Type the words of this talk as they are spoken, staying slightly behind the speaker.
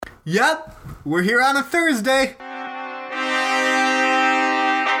Yep, we're here on a Thursday.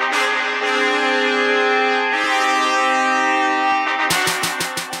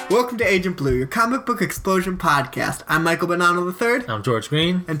 Welcome to Agent Blue, your comic book explosion podcast. I'm Michael Bonanno III. I'm George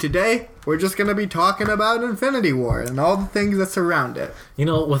Green. And today, we're just going to be talking about Infinity War and all the things that surround it. You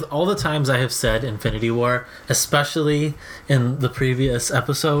know, with all the times I have said Infinity War, especially in the previous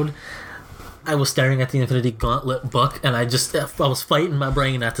episode, I was staring at the Infinity Gauntlet book, and I was fighting my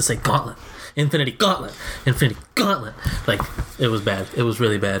brain not to say Gauntlet. Infinity Gauntlet. Infinity Gauntlet. Like, it was bad. It was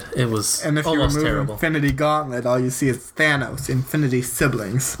really bad. It was and if almost you remove terrible. Infinity Gauntlet, all you see is Thanos, Infinity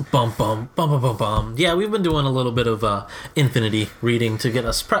siblings. Bum, bum, bum, bum, bum, bum. Yeah, we've been doing a little bit of Infinity reading to get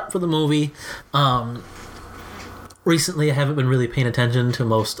us prepped for the movie. Recently, I haven't been really paying attention to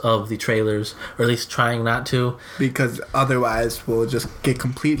most of the trailers, or at least trying not to. Because otherwise, we'll just get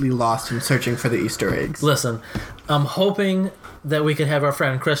completely lost in searching for the Easter eggs. Listen, I'm hoping that we could have our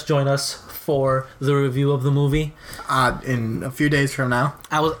friend Chris join us for the review of the movie. In a few days from now.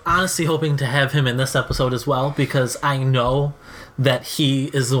 I was honestly hoping to have him in this episode as well, because I know that he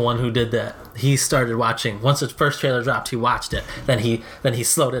is the one who did that. He started watching. Once the first trailer dropped, he watched it. Then he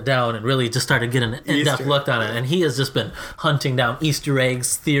slowed it down and really just started getting an in-depth look on it. And he has just been hunting down Easter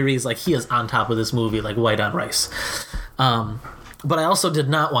eggs, theories. Like, he is on top of this movie like white on rice. But I also did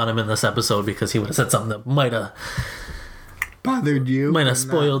not want him in this episode because he would have said something that might have bothered you. Might have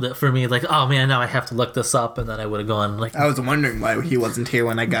spoiled it for me. Like, oh man, now I have to look this up, and then I would have gone like. I was wondering why he wasn't here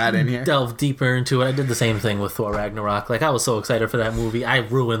when I got in here. Delve deeper into it. I did the same thing with Thor Ragnarok. Like, I was so excited for that movie, I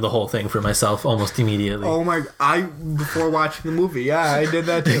ruined the whole thing for myself almost immediately. Oh my! Before watching the movie, yeah, I did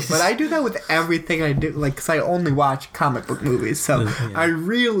that too. But I do that with everything I do, like, because I only watch comic book movies, so yeah. I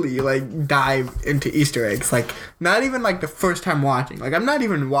really dive into Easter eggs. Like, not even the first time watching. Like, I'm not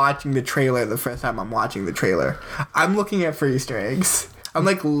even watching the trailer the first time I'm watching the trailer. I'm looking at for Easter eggs. I'm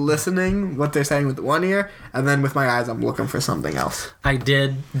listening what they're saying with one ear, and then with my eyes I'm looking for something else. I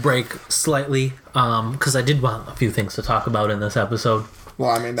did break slightly because I did want a few things to talk about in this episode. Well,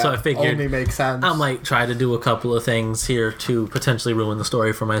 I mean, that so I figured only makes sense. I might try to do a couple of things here to potentially ruin the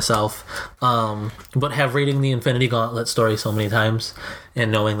story for myself. But reading the Infinity Gauntlet story so many times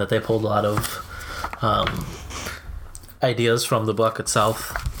and knowing that they pulled a lot of ideas from the book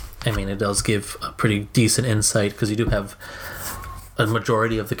itself, I mean, it does give a pretty decent insight because you do have a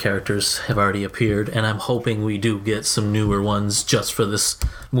majority of the characters have already appeared, and I'm hoping we do get some newer ones just for this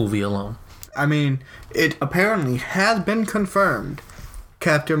movie alone. I mean, it apparently has been confirmed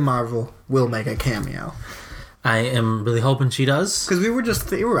Captain Marvel will make a cameo. I am really hoping she does. Because we were just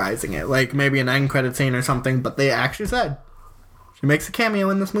theorizing it, like maybe an end credit scene or something, but they actually said she makes a cameo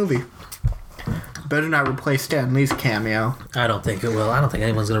in this movie. Better not replace Stan Lee's cameo. I don't think it will. I don't think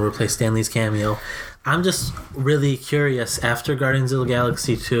anyone's going to replace Stan Lee's cameo. I'm just really curious, after Guardians of the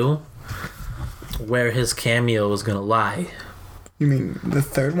Galaxy 2, where his cameo is going to lie. You mean the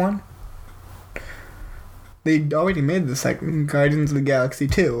third one? They already made the second. Guardians of the Galaxy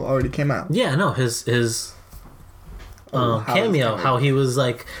 2 already came out. Yeah, no, his cameo, how he was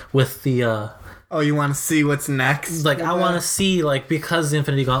with the... Oh, you want to see what's next? I want to see, because the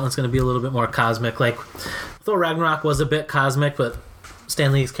Infinity Gauntlet's going to be a little bit more cosmic. Thor Ragnarok was a bit cosmic, but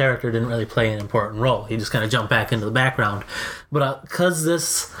Stan Lee's character didn't really play an important role. He just kind of jumped back into the background. But because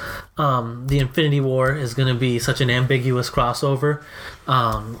the Infinity War is going to be such an ambiguous crossover,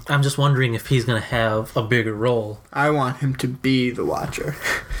 I'm just wondering if he's going to have a bigger role. I want him to be the Watcher.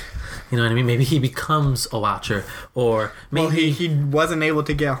 You know what I mean? Maybe he becomes a Watcher, or maybe... Well, he wasn't able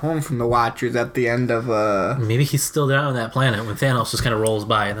to get home from the Watchers at the end of... Maybe he's still there on that planet when Thanos just kind of rolls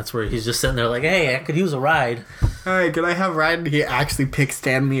by, and that's where he's just sitting there like, hey, I could use a ride. Alright, could I have a ride? And he actually picks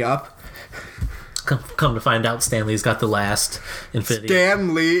Stan Lee up. Come to find out, Stan Lee's got the last Infinity.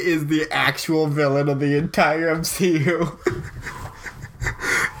 Stan Lee is the actual villain of the entire MCU.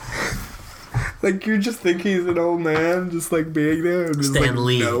 You just think he's an old man, just being there. And just Stan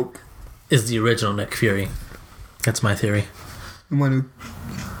Lee nope. is the original Nick Fury. That's my theory. The one who...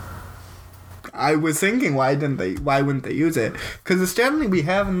 I was thinking, why wouldn't they use it? Because the Stan Lee we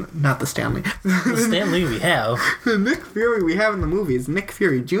have... Not the Stan Lee. The Stan Lee we have. The Nick Fury we have in the movie is Nick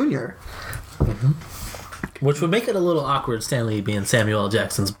Fury Jr. Mm-hmm. Which would make it a little awkward, Stan Lee being Samuel L.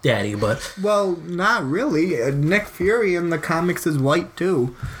 Jackson's daddy, but... Well, not really. Nick Fury in the comics is white,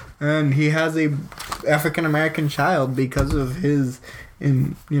 too. And he has a African-American child because of his,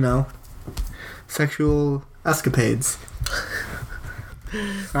 sexual escapades.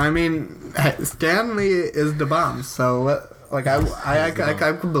 I mean, Stan Lee is the bomb, so, I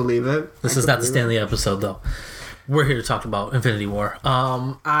could believe it. This is not the Stan Lee episode, though. we're here to talk about Infinity War.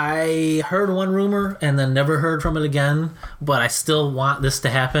 I heard one rumor and then never heard from it again, but I still want this to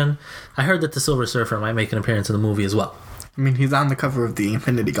happen. I heard that the Silver Surfer might make an appearance in the movie as well. I mean, he's on the cover of the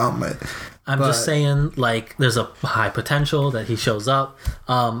Infinity Gauntlet. I'm just saying, like, there's a high potential that he shows up.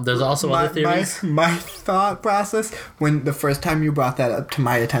 There's also other theories. My thought process, when the first time you brought that up to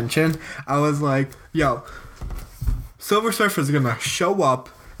my attention, I was like, yo, Silver Surfer's gonna show up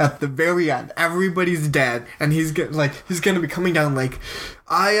at the very end. Everybody's dead, and he's gonna be coming down like,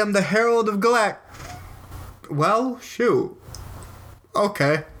 I am the Herald of Galactus. Well, shoot.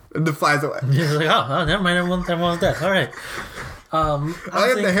 Okay. And then flies away. He's like, oh, never mind, everyone's dead. All right. I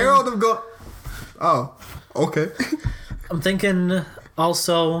am the Herald of Galactus. Oh, okay. I'm thinking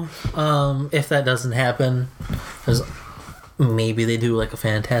also, if that doesn't happen, maybe they do like a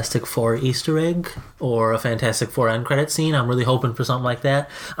Fantastic Four Easter egg or a Fantastic Four end credit scene. I'm really hoping for something like that.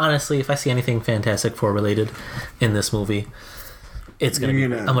 Honestly, if I see anything Fantastic Four related in this movie, I'm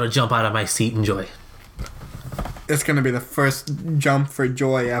gonna jump out of my seat in joy. It's gonna be the first jump for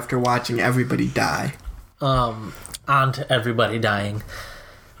joy after watching everybody die. On to everybody dying.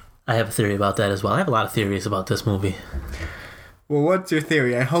 I have a theory about that as well. I have a lot of theories about this movie. Well, what's your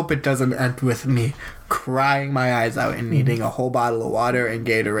theory? I hope it doesn't end with me crying my eyes out and needing a whole bottle of water and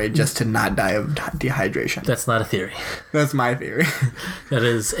Gatorade just to not die of dehydration. That's not a theory. That's my theory. That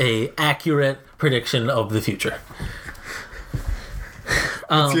is a accurate prediction of the future.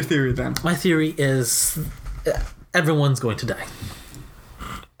 What's your theory then? My theory is everyone's going to die.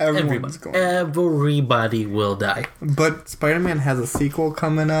 Everybody will die. But Spider-Man has a sequel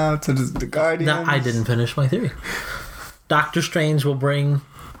coming out, so does the Guardians. No, I didn't finish my theory. Doctor Strange will bring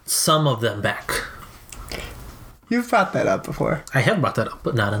some of them back. You've brought that up before. I have brought that up,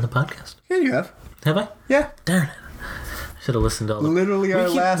 but not in the podcast. Yeah, you have. Have I? Yeah. Darn it. I should have listened to all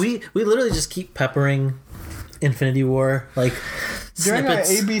that. We literally just keep peppering Infinity War, like, during our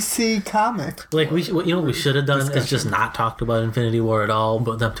snippets. ABC comic. Like, what we should have done is just not talked about Infinity War at all,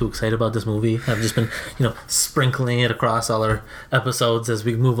 but I'm too excited about this movie. I've just been, sprinkling it across all our episodes as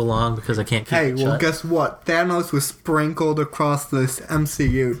we move along because I can't keep it shut. Guess what? Thanos was sprinkled across this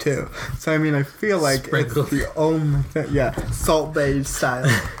MCU too. So, I mean, I feel like it's the only thing. Yeah, Salt Bae style.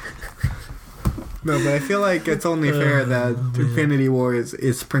 No, but I feel like it's only fair that Infinity War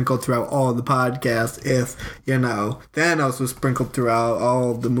is sprinkled throughout all the podcasts if, Thanos was sprinkled throughout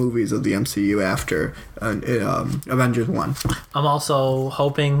all the movies of the MCU after Avengers 1. I'm also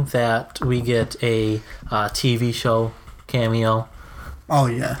hoping that we get a TV show cameo. Oh,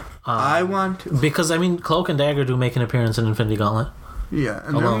 yeah. I want... Because, Cloak and Dagger do make an appearance in Infinity Gauntlet. Yeah,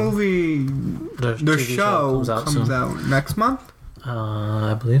 and their movie... Their show comes out next month?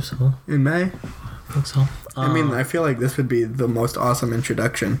 I believe so. In May? I think so. I feel like this would be the most awesome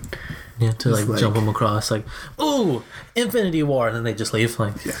introduction. Yeah, to jump them across, ooh, Infinity War, and then they just leave,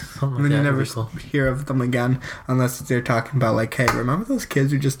 yeah. And then you never hear of them again unless they're talking about, hey, remember those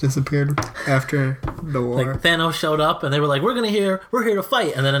kids who just disappeared after the war? Like, Thanos showed up, and they were like, we're here to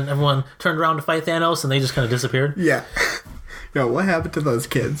fight, and then everyone turned around to fight Thanos, and they just kind of disappeared. Yeah. Yo, what happened to those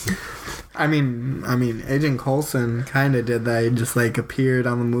kids? I mean, Agent Coulson kind of did that. He just, appeared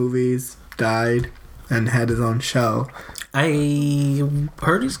on the movies, died, and had his own show. I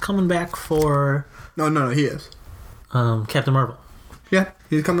heard he's coming back for... No, he is. Captain Marvel. Yeah,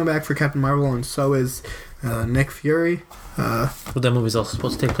 he's coming back for Captain Marvel, and so is Nick Fury. But that movie's also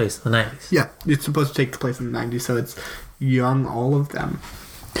supposed to take place in the 90s. Yeah, it's supposed to take place in the 90s, so it's young, all of them.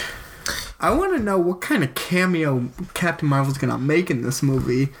 I want to know what kind of cameo Captain Marvel's going to make in this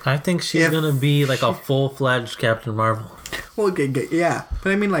movie. I think she's going to be a full-fledged Captain Marvel. Well, yeah.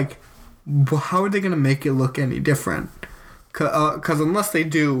 But how are they going to make it look any different? Because unless they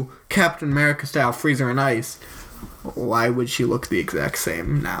do Captain America style freezer and ice, why would she look the exact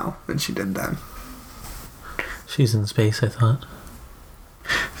same now than she did then? She's in space, I thought.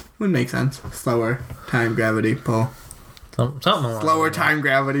 Would make sense. Slower time gravity pull. Something along slower time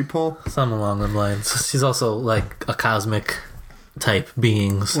gravity pull. Something along those lines. She's also a cosmic type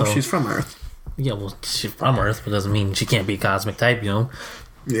being. So. Well, she's from Earth. Yeah, well, she's from Earth, but doesn't mean she can't be a cosmic type,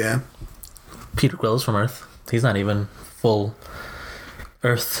 Yeah. Peter Quill's from Earth. He's not even full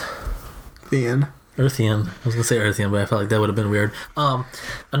Earthian. I was gonna say Earthian, but I felt like that would have been weird.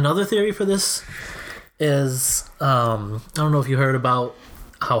 Another theory for this is I don't know if you heard about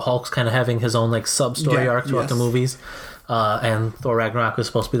how Hulk's kind of having his own sub-story arc throughout the movies, and Thor Ragnarok was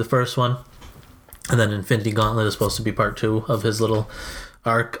supposed to be the first one, and then Infinity Gauntlet is supposed to be part 2 of his little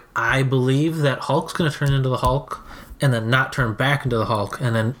arc. I believe that Hulk's gonna turn into the Hulk and then not turn back into the Hulk,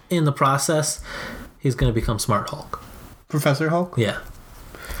 and then in the process he's gonna become Smart Hulk. Professor Hulk? Yeah.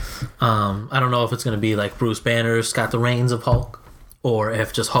 I don't know if it's going to be like Bruce Banner's got the reins of Hulk, or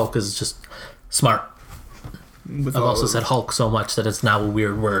if just Hulk is just smart. I've also said Hulk so much that it's now a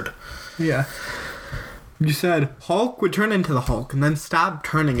weird word. Yeah. You said Hulk would turn into the Hulk and then stop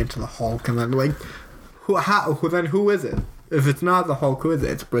turning into the Hulk, and then like, who is it? If it's not the Hulk, who is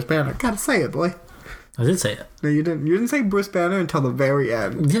it? It's Bruce Banner. Gotta say it, boy. I did say it. No, you didn't. You didn't say Bruce Banner until the very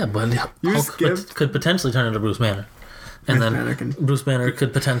end. Yeah, but Hulk could potentially turn into Bruce Banner. And then Bruce Banner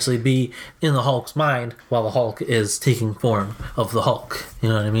could potentially be in the Hulk's mind while the Hulk is taking form of the Hulk. You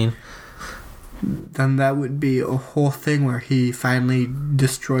know what I mean? Then that would be a whole thing where he finally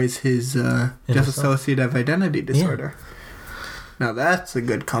destroys his dissociative identity disorder. Yeah. Now that's a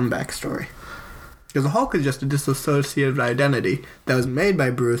good comeback story. Because the Hulk is just a dissociative identity that was made by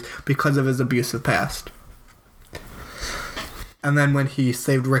Bruce because of his abusive past. And then when he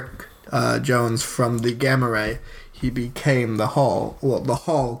saved Rick Jones from the gamma ray, he became the Hulk. Well, the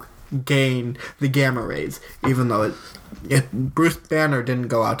Hulk gained the gamma rays, even though Bruce Banner didn't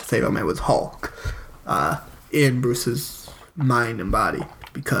go out to save him. It was Hulk in Bruce's mind and body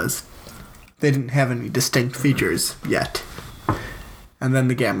because they didn't have any distinct features yet. And then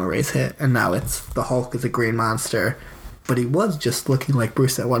the gamma rays hit, and now it's the Hulk is a green monster, but he was just looking like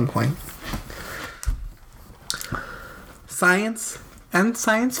Bruce at one point. Science and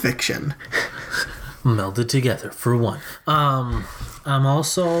science fiction melded together for one. I'm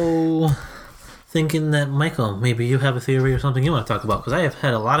also thinking that, Michael, maybe you have a theory or something you want to talk about, because I have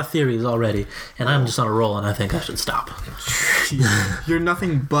had a lot of theories already, and I'm just on a roll, and I think I should stop. You're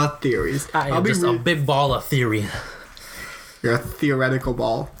nothing but theories. I'm just a big ball of theory. You're a theoretical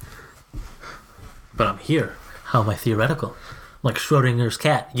ball. But I'm here. How am I theoretical? Like Schrodinger's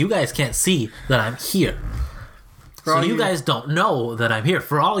cat. You guys can't see that I'm here. So you guys don't know that I'm here.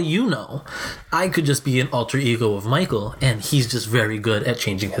 For all you know, I could just be an alter ego of Michael, and he's just very good at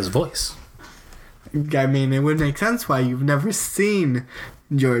changing his voice. I mean, it would make sense why you've never seen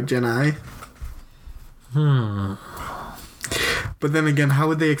George and I. But then again, how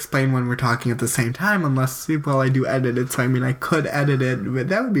would they explain when we're talking at the same time unless, well, I do edit it, so I mean, I could edit it, but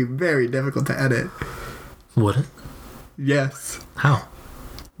that would be very difficult to edit. Would it? Yes. How?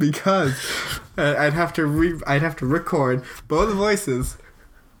 Because I'd have to record both voices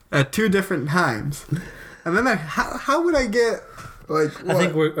at 2 different times, and then how would I get like?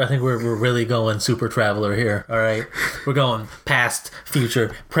 What? I think we're really going super traveler here. All right, we're going past,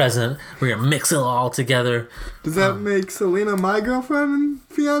 future, present. We're gonna mix it all together. Does that make Selena my girlfriend and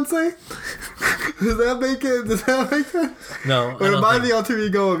fiance? Does that make sense? No. Or am I the alter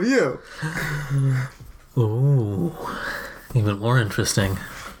ego of you? Ooh, even more interesting.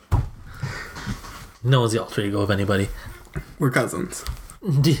 No one's the alter ego of anybody. We're cousins.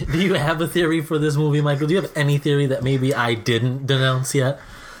 Do you have a theory for this movie, Michael? Do you have any theory that maybe I didn't denounce yet?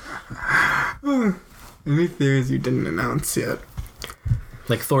 Any theories you didn't announce yet?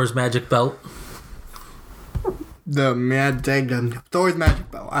 Like Thor's magic belt? The Thor's magic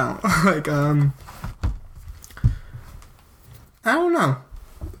belt. I don't I don't know.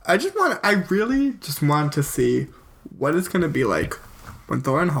 I really just want to see what it's gonna be like when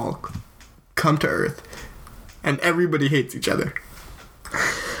Thor and Hulk come to Earth and everybody hates each other.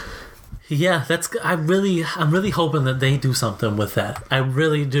 Yeah, I'm really hoping that they do something with that. I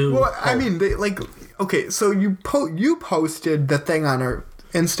really do. Well, I mean, okay, so you posted the thing on our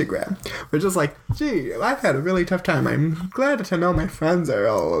Instagram, which is like, gee, I've had a really tough time. I'm glad to know my friends are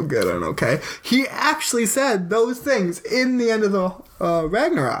all good and okay. He actually said those things in the end of the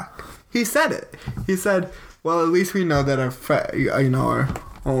Ragnarok. He said it. He said, well, at least we know that our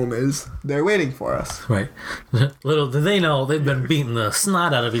home is there waiting for us. Right. Little do they know they've been beating the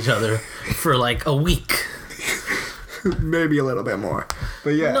snot out of each other for like a week. Maybe a little bit more.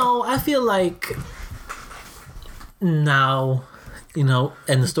 But yeah. No, I feel like now, in the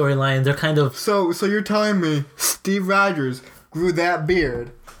storyline, they're kind of... So you're telling me Steve Rogers grew that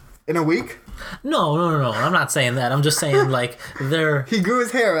beard in a week? No. I'm not saying that. I'm just saying, like, they're... He grew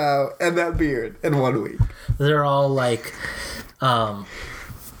his hair out and that beard in 1 week. They're all, like...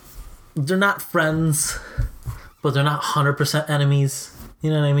 they're not friends, but they're not 100% enemies. You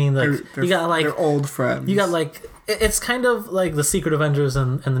know what I mean? Like, you got, like... They're old friends. You got, like... It's kind of like the Secret Avengers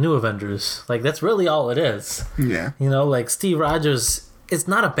and the New Avengers. Like, that's really all it is. Yeah. Like, Steve Rogers is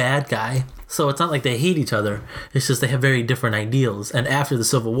not a bad guy, so it's not like they hate each other. It's just they have very different ideals. And after the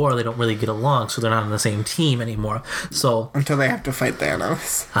Civil War, they don't really get along, so they're not on the same team anymore. So... Until they have to fight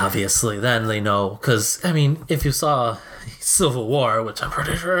Thanos. Obviously, then they know. Because, I mean, if you saw Civil War, which I'm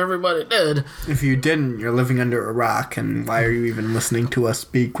pretty sure everybody did... If you didn't, you're living under a rock, and why are you even listening to us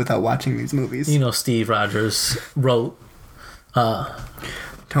speak without watching these movies? Steve Rogers wrote...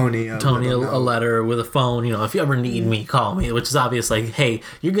 Tony a letter with a phone. You know, if you ever need me, call me. Which is obvious, like, hey,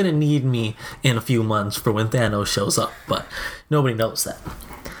 you're gonna need me in a few months for when Thanos shows up. But nobody knows that.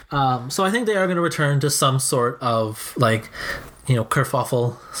 So I think they are going to return to some sort of, like, you know,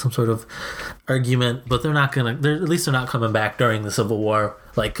 kerfuffle, some sort of argument, but they're not going to, at least they're not coming back during the Civil War.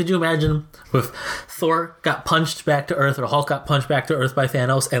 Like, could you imagine if Thor got punched back to Earth or Hulk got punched back to Earth by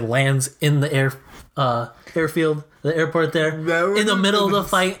Thanos and lands in the airfield, the airport there, in the middle of the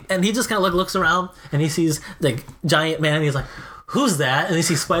fight, and he just kind of looks around and he sees, like, Giant Man, and he's like, who's that? And they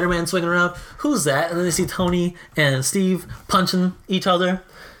see Spider-Man swinging around, who's that? And then they see Tony and Steve punching each other,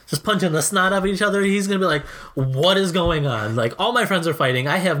 just punching the snot out of each other. He's gonna be like, what is going on? Like, all my friends are fighting,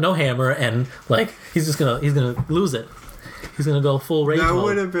 I have no hammer, and, like, he's gonna lose it. He's gonna go full rage mode. That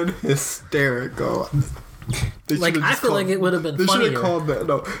would have been hysterical. Like, I feel like it would have been funnier. They should have called that,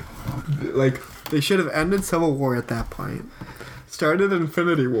 no, like, they should have ended Civil War at that point, started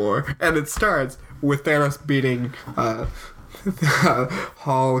Infinity War, and it starts with Thanos beating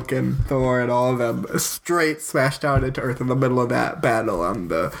Hulk and Thor and all of them straight smashed down into Earth in the middle of that battle on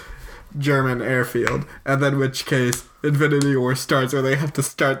the German airfield, and then, in which case, Infinity War starts where they have to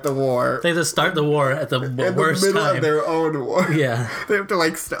start the war. They just start the war at the worst middle time of their own war. Yeah, they have to,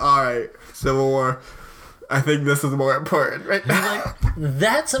 like, alright, Civil War, I think this is more important right now. Like,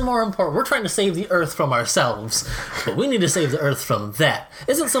 that's more important. We're trying to save the Earth from ourselves, but we need to save the Earth from that.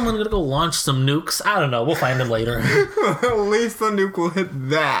 Isn't someone going to go launch some nukes? I don't know. We'll find them later. At least the nuke will hit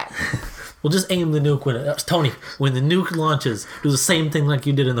that. We'll just aim the nuke Tony, when the nuke launches, do the same thing like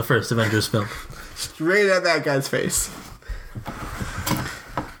you did in the first Avengers film. Straight at that guy's face.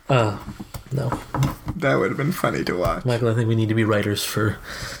 No. That would have been funny to watch. Michael, I think we need to be writers for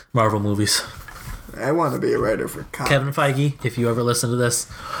Marvel movies. I want to be a writer for comics. Kevin Feige, if you ever listen to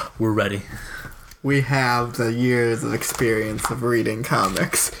this, we're ready. We have the years of experience of reading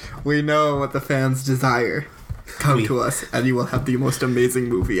comics. We know what the fans desire. Come to us, and you will have the most amazing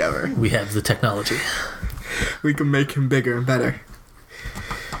movie ever. We have the technology. We can make him bigger and better.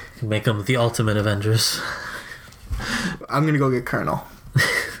 Make them the ultimate Avengers. I'm gonna go get Colonel.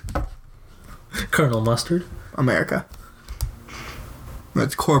 Colonel Mustard? America.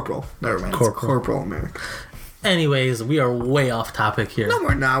 That's Corporal. Never mind. Corporal America. Anyways, we are way off topic here. No,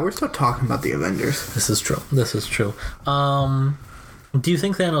 we're not. We're still talking about the Avengers. This is true. Do you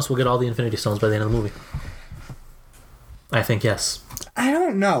think Thanos will get all the Infinity Stones by the end of the movie? I think yes. I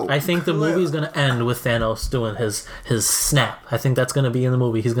don't know. I think the movie is going to end with Thanos doing his snap. I think that's going to be in the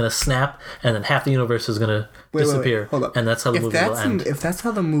movie. He's going to snap, and then half the universe is going to disappear. Hold up. And that's how the movie will end. If that's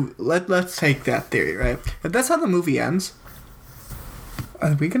how the movie... Let's take that theory, right? If that's how the movie ends,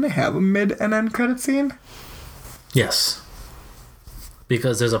 are we going to have a mid and end credit scene? Yes.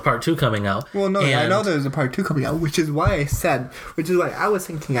 Because there's a part 2 coming out. Well, no, I know there's a part 2 coming out, which is why I was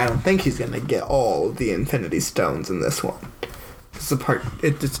thinking I don't think he's going to get all the Infinity Stones in this one. It's a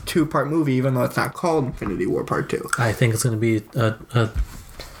 2-part movie, even though it's not called Infinity War Part 2. I think it's going to be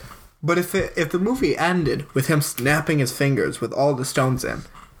But if the movie ended with him snapping his fingers with all the stones in,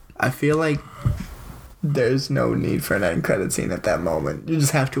 I feel like there's no need for an end credit scene at that moment. You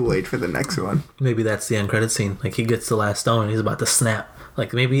just have to wait for the next one. Maybe that's the end credit scene. Like, he gets the last stone and he's about to snap.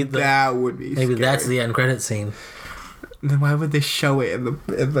 Like, maybe that would be maybe scary. That's the end credit scene. Then why would they show it in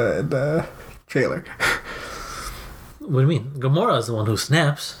the trailer? What do you mean? Gamora's the one who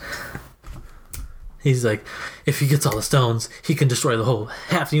snaps. He's like, if he gets all the stones, he can destroy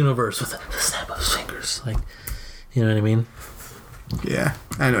half the universe with the snap of his fingers. Like, you know what I mean? Yeah,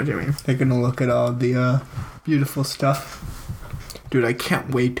 I know what you mean. They're gonna look at all the beautiful stuff. Dude, I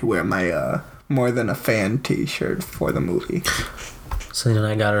can't wait to wear my More Than a Fan t-shirt for the movie. Selena and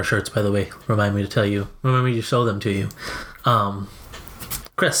I got our shirts, by the way. Remind me to show them to you.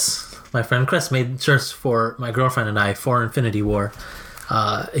 Chris, my friend Chris, made shirts for my girlfriend and I for Infinity War.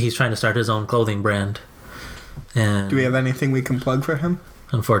 He's trying to start his own clothing brand. And do we have anything we can plug for him?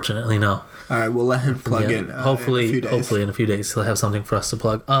 Unfortunately, no. All right, we'll let him plug in. Hopefully in a few days he'll have something for us to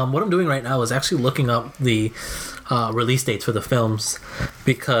plug. What I'm doing right now is actually looking up the release dates for the films,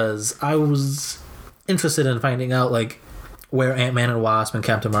 because I was interested in finding out, like, where Ant-Man and Wasp and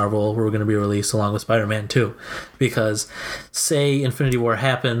Captain Marvel were going to be released along with Spider-Man 2. Because, say Infinity War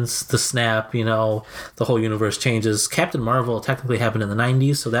happens, the snap, the whole universe changes. Captain Marvel technically happened in the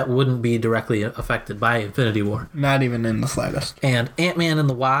 90s, so that wouldn't be directly affected by Infinity War. Not even in the slightest. And Ant-Man and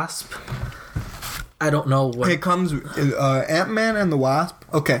the Wasp, I don't know what... It comes... Ant-Man and the Wasp...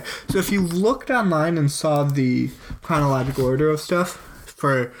 Okay, so if you looked online and saw the chronological order of stuff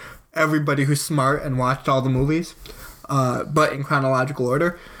for everybody who's smart and watched all the movies... but in chronological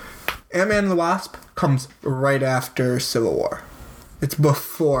order, Ant-Man and the Wasp comes right after Civil War. It's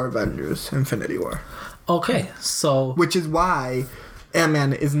before Avengers Infinity War. Okay, so Which is why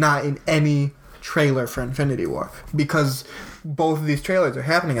Ant-Man is not in any trailer for Infinity War. Because both of these trailers are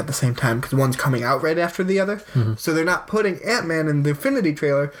happening at the same time, because one's coming out right after the other. Mm-hmm. So they're not putting Ant-Man in the Infinity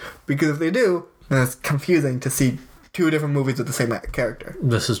trailer, because if they do, then it's confusing to see two different movies with the same character.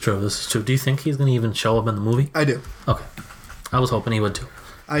 this is true. This is true. Do you think he's going to even show up in the movie? I do. Okay. I was hoping he would too.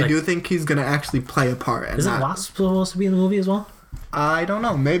 I do think he's going to actually play a part. And Isn't Wasp supposed to be in the movie as well? I don't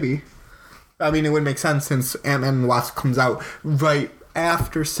know. Maybe. I mean, it would make sense since Ant-Man and Wasp comes out right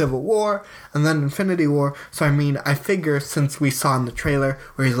after Civil War and then Infinity War. So, I mean, I figure since we saw in the trailer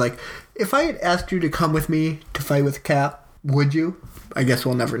where he's like, if I had asked you to come with me to fight with Cap, would you? I guess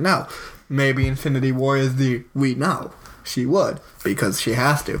we'll never know. Maybe Infinity War is we know. She would, because she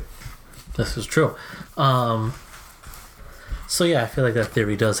has to. This is true. So yeah, I feel like that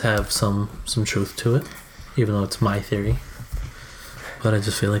theory does have some truth to it, even though it's my theory. But I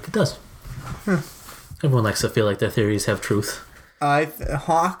just feel like it does. Everyone likes to feel like their theories have truth.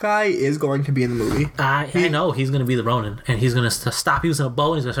 Hawkeye is going to be in the movie. I know he's going to be the Ronin, and he's going to stop using a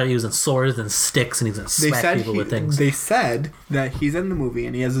bow, and he's going to start using swords and sticks, and he's going to smack people with things. They said that he's in the movie,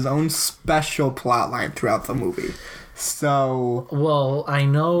 and he has his own special plot line throughout the movie. So, well, I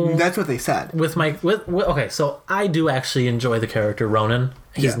know that's what they said. Okay, so I do actually enjoy the character Ronin.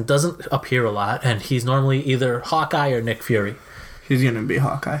 He doesn't appear a lot, and he's normally either Hawkeye or Nick Fury. He's gonna be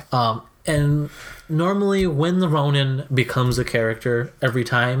Hawkeye. And normally when the Ronin becomes a character, every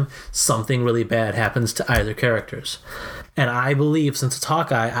time something really bad happens to either characters. And I believe, since it's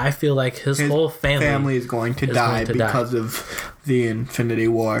Hawkeye, I feel like his whole family is going to die because of the Infinity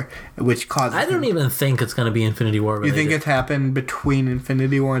War, which causes... I don't even think it's going to be Infinity War related. You think it's happened between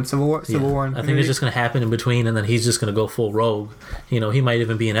Infinity War and Civil War? Civil War and I think it's just going to happen in between, and then he's just going to go full rogue. You know, he might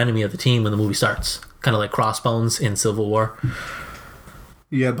even be an enemy of the team when the movie starts. Kind of like Crossbones in Civil War.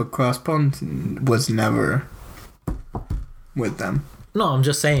 Yeah, but Crossbones was never with them. No, I'm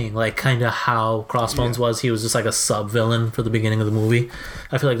just saying, like, kind of how Crossbones was. He was just like a sub-villain for the beginning of the movie.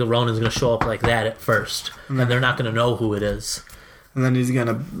 I feel like the Ronin's going to show up like that at first, and they're not going to know who it is. And then he's going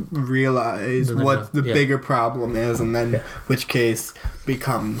to realize what the bigger problem is, and then which case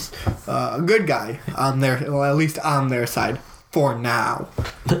becomes a good guy on their, well, at least on their side, for now.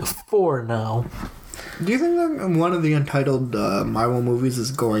 For now. Do you think that one of the Untitled Marvel movies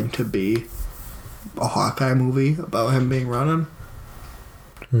is going to be a Hawkeye movie about him being Ronin?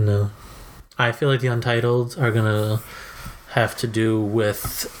 No. I feel like the Untitled are going to have to do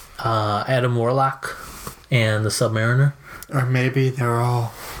with Adam Warlock and the Submariner. Or maybe they're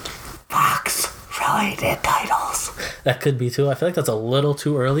all Fox-related titles. That could be too. I feel like that's a little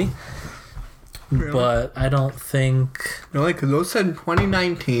too early. Really? But I don't think... Really? Because those said in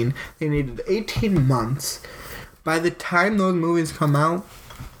 2019, they needed 18 months. By the time those movies come out,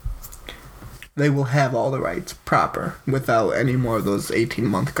 they will have all the rights proper without any more of those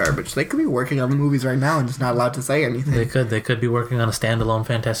 18-month garbage. They could be working on the movies right now and just not allowed to say anything. They could be working on a standalone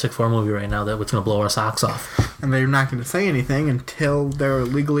Fantastic Four movie right now that's going to blow our socks off. And they're not going to say anything until they're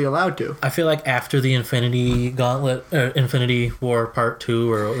legally allowed to. I feel like after the Infinity Gauntlet, Infinity War Part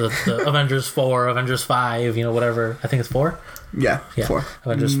 2, or the Avengers 4, Avengers 5, you know, whatever. I think it's 4? Yeah, 4.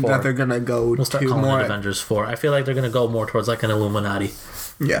 Avengers 4. That they're going to go we'll start to calling more... it Avengers 4. I feel like they're going to go more towards like an Illuminati.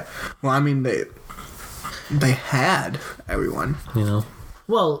 Yeah. Well, I mean, they had everyone. You know?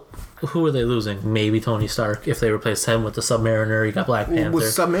 Well, who are they losing? Maybe Tony Stark. If they replaced him with the Submariner, you got Black Panther. Well,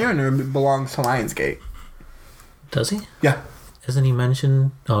 Submariner belongs to Lionsgate. Does he? Yeah. Isn't he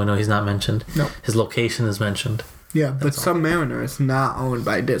mentioned? Oh, no, he's not mentioned. No. His location is mentioned. Yeah, but Submariner is not owned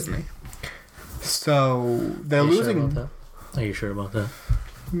by Disney. So, they're losing... Sure about that? Are you sure about that?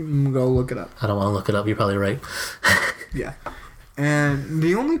 Go look it up. I don't want to look it up. You're probably right. Yeah. And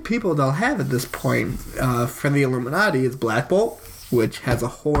the only people they'll have at this point for the Illuminati is Black Bolt, which has a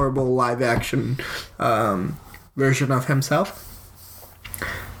horrible live-action version of himself.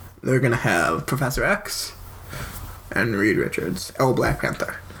 They're going to have Professor X and Reed Richards. Oh, Black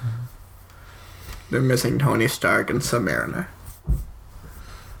Panther. They're missing Tony Stark and Submariner.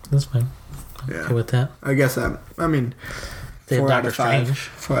 That's fine. I'm okay with that. I guess I mean... They have 4 out Doctor of 5. Strange.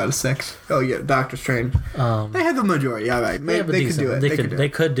 4 out of 6. Oh yeah, Doctor Strange. They have the majority. All right, they could do it. They could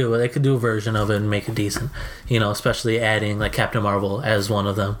do it. They could do a version of it and make it decent. You know, especially adding like Captain Marvel as one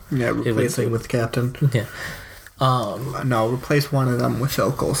of them. Yeah, replacing with Captain. Yeah. No, replace one of them with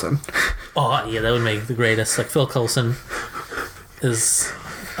Phil Coulson. Oh yeah, that would make the greatest. Like Phil Coulson is.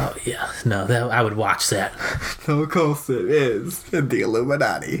 Oh yeah, no, I would watch that. Phil Coulson is in the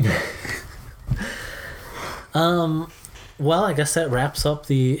Illuminati. Well, I guess that wraps up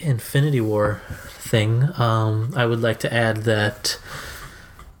the Infinity War thing. I would like to add that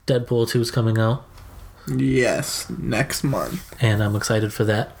Deadpool 2 is coming out. Yes, next month. And I'm excited for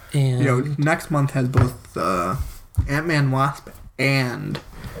that. And next month has both Ant-Man Wasp and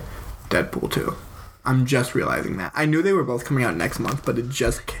Deadpool 2. I'm just realizing that. I knew they were both coming out next month, but it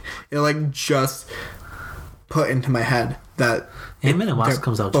just put into my head that Ant-Man and Wasp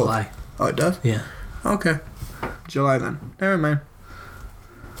comes out both. July. Oh, it does? Yeah. Okay. July then. Never mind.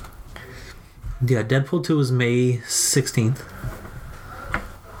 Yeah, Deadpool 2 is May 16th.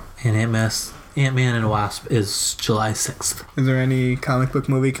 And Ant-Man and Wasp is July 6th. Is there any comic book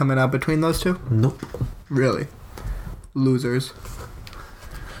movie coming out between those two? Nope. Really? Losers.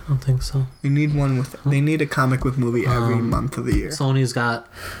 I don't think so. They need a comic book movie every month of the year. Sony's got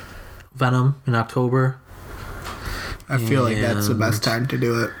Venom in October. I feel like that's the best time to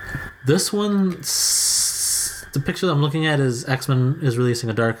do it. This one, the picture that I'm looking at is X-Men is releasing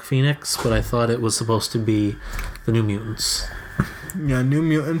a Dark Phoenix, but I thought it was supposed to be the New Mutants. Yeah, New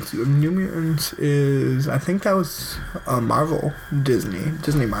Mutants is, I think that was a Marvel,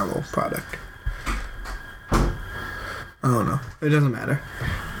 Disney Marvel product. I don't know. It doesn't matter.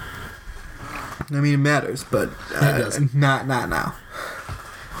 I mean, it matters, but not now.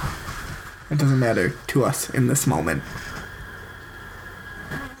 It doesn't matter to us in this moment.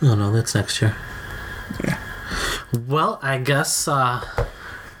 Oh no, that's next year. Yeah. Well, I guess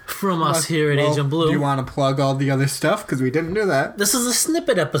from us here at Agent Blue. Do you want to plug all the other stuff? Because we didn't do that. This is a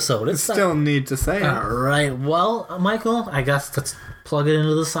snippet episode. It's still need to say it. All right. Well, Michael, I guess let's plug it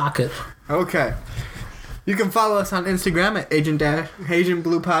into the socket. Okay. You can follow us on Instagram at Agent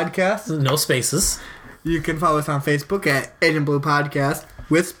Blue Podcast. No spaces. You can follow us on Facebook at Agent Blue Podcast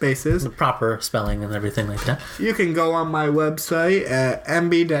with spaces. The proper spelling and everything like that. You can go on my website at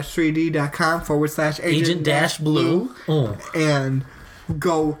mb-3d.com/agent-blue and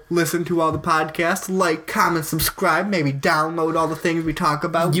go listen to all the podcasts, like, comment, subscribe, maybe download all the things we talk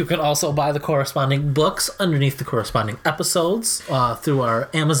about. You can also buy the corresponding books underneath the corresponding episodes through our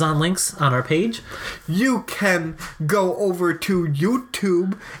Amazon links on our page. You can go over to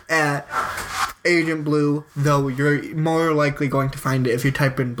YouTube at Agent Blue, though you're more likely going to find it if you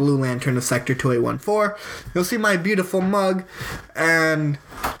type in Blue Lantern of Sector 2814. You'll see my beautiful mug, and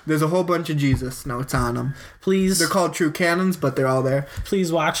there's a whole bunch of Jesus notes on them. Please. They're called True Canons, but they're all there.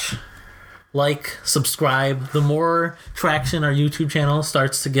 Please watch, like, subscribe. The more traction our YouTube channel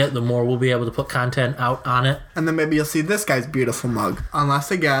starts to get, the more we'll be able to put content out on it. And then maybe you'll see this guy's beautiful mug.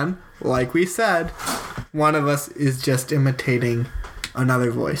 Unless, again, like we said, one of us is just imitating another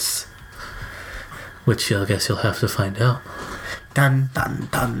voice. Which I guess you'll have to find out. Dun, dun,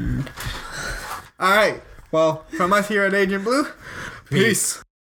 dun. All right. Well, from us here at Agent Blue, peace.